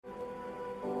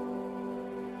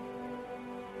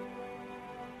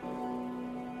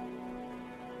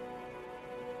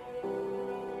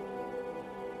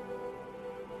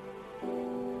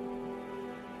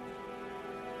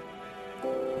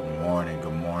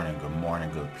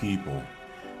good people.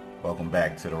 Welcome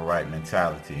back to the Wright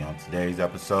Mentality. On today's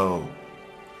episode,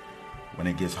 when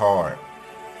it gets hard,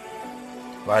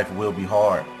 life will be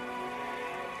hard.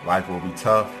 Life will be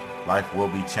tough. Life will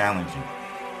be challenging.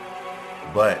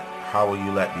 But how will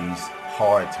you let these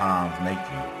hard times make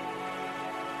you?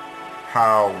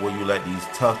 How will you let these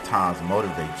tough times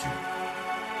motivate you?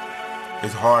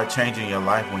 It's hard changing your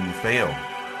life when you fail.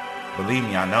 Believe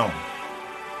me, I know.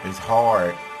 It's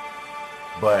hard,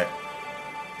 but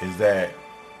is that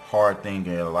hard thing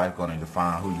in your life going to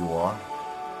define who you are?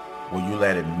 Will you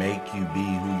let it make you be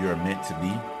who you're meant to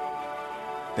be?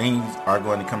 Things are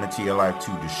going to come into your life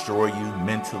to destroy you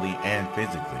mentally and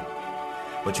physically.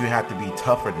 But you have to be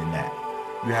tougher than that.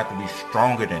 You have to be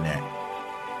stronger than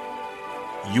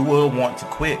that. You will want to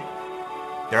quit.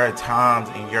 There are times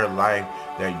in your life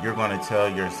that you're going to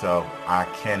tell yourself, I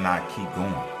cannot keep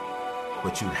going.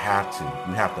 But you have to.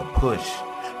 You have to push.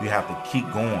 You have to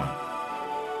keep going.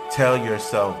 Tell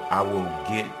yourself, I will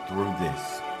get through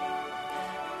this.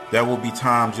 There will be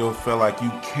times you'll feel like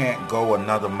you can't go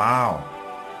another mile.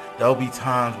 There'll be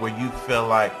times where you feel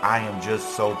like I am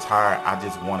just so tired, I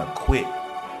just want to quit.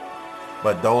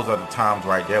 But those are the times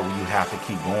right there where you have to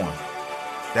keep going.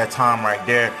 That time right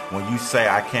there when you say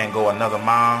I can't go another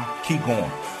mile, keep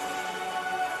going.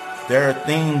 There are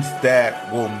things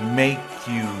that will make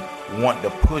you want to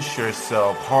push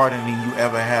yourself harder than you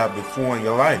ever have before in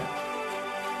your life.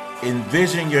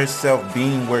 Envision yourself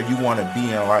being where you want to be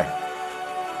in life.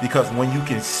 Because when you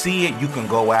can see it, you can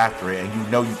go after it and you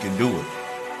know you can do it.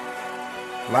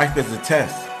 Life is a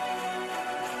test.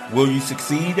 Will you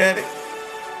succeed at it?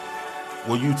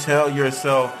 Will you tell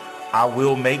yourself, I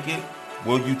will make it?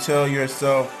 Will you tell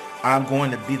yourself, I'm going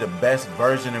to be the best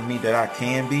version of me that I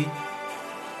can be?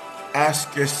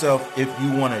 Ask yourself if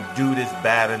you want to do this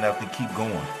bad enough to keep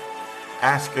going.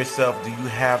 Ask yourself, do you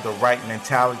have the right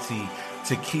mentality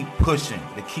to keep pushing,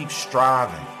 to keep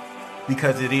striving?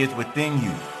 Because it is within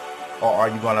you. Or are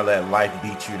you going to let life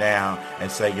beat you down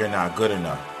and say you're not good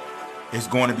enough? It's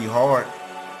going to be hard.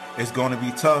 It's going to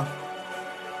be tough.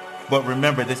 But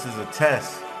remember, this is a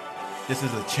test. This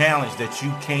is a challenge that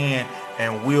you can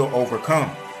and will overcome.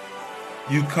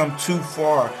 You come too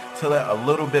far to let a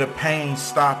little bit of pain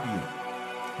stop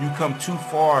you. You come too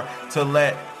far to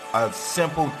let a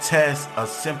simple test, a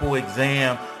simple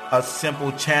exam, a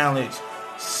simple challenge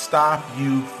stop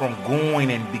you from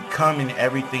going and becoming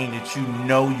everything that you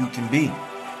know you can be.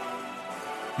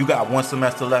 You got one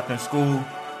semester left in school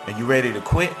and you ready to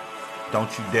quit? Don't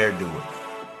you dare do it.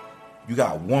 You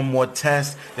got one more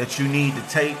test that you need to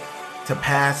take to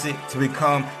pass it, to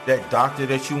become that doctor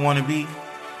that you want to be,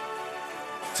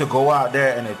 to go out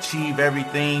there and achieve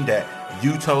everything that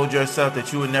you told yourself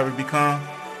that you would never become,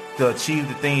 to achieve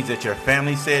the things that your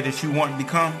family said that you want to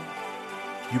become.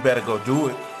 You better go do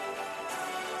it.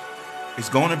 It's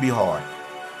going to be hard.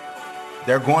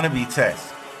 There are going to be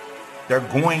tests. There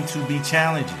are going to be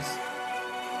challenges.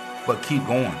 But keep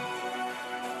going.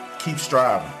 Keep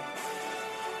striving.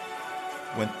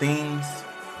 When things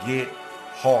get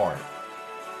hard,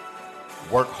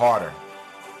 work harder.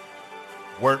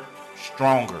 Work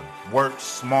stronger. Work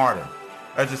smarter.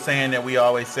 That's a saying that we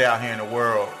always say out here in the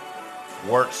world.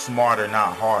 Work smarter,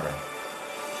 not harder.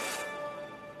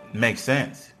 Makes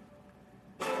sense.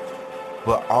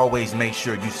 But always make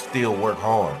sure you still work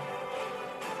hard.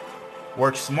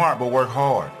 Work smart, but work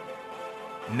hard.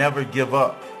 Never give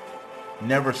up.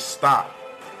 Never stop.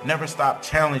 Never stop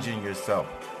challenging yourself.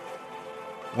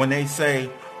 When they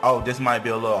say, oh, this might be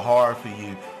a little hard for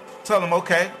you, tell them,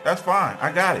 okay, that's fine.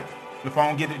 I got it. If I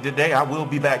don't get it today, I will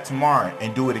be back tomorrow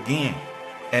and do it again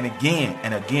and again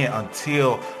and again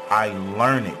until I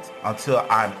learn it, until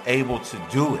I'm able to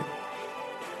do it.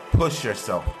 Push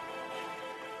yourself.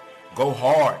 Go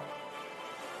hard.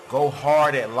 Go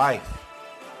hard at life.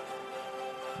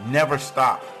 Never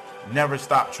stop. Never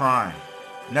stop trying.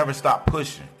 Never stop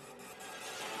pushing.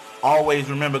 Always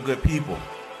remember, good people,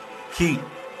 keep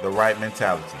the right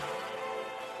mentality.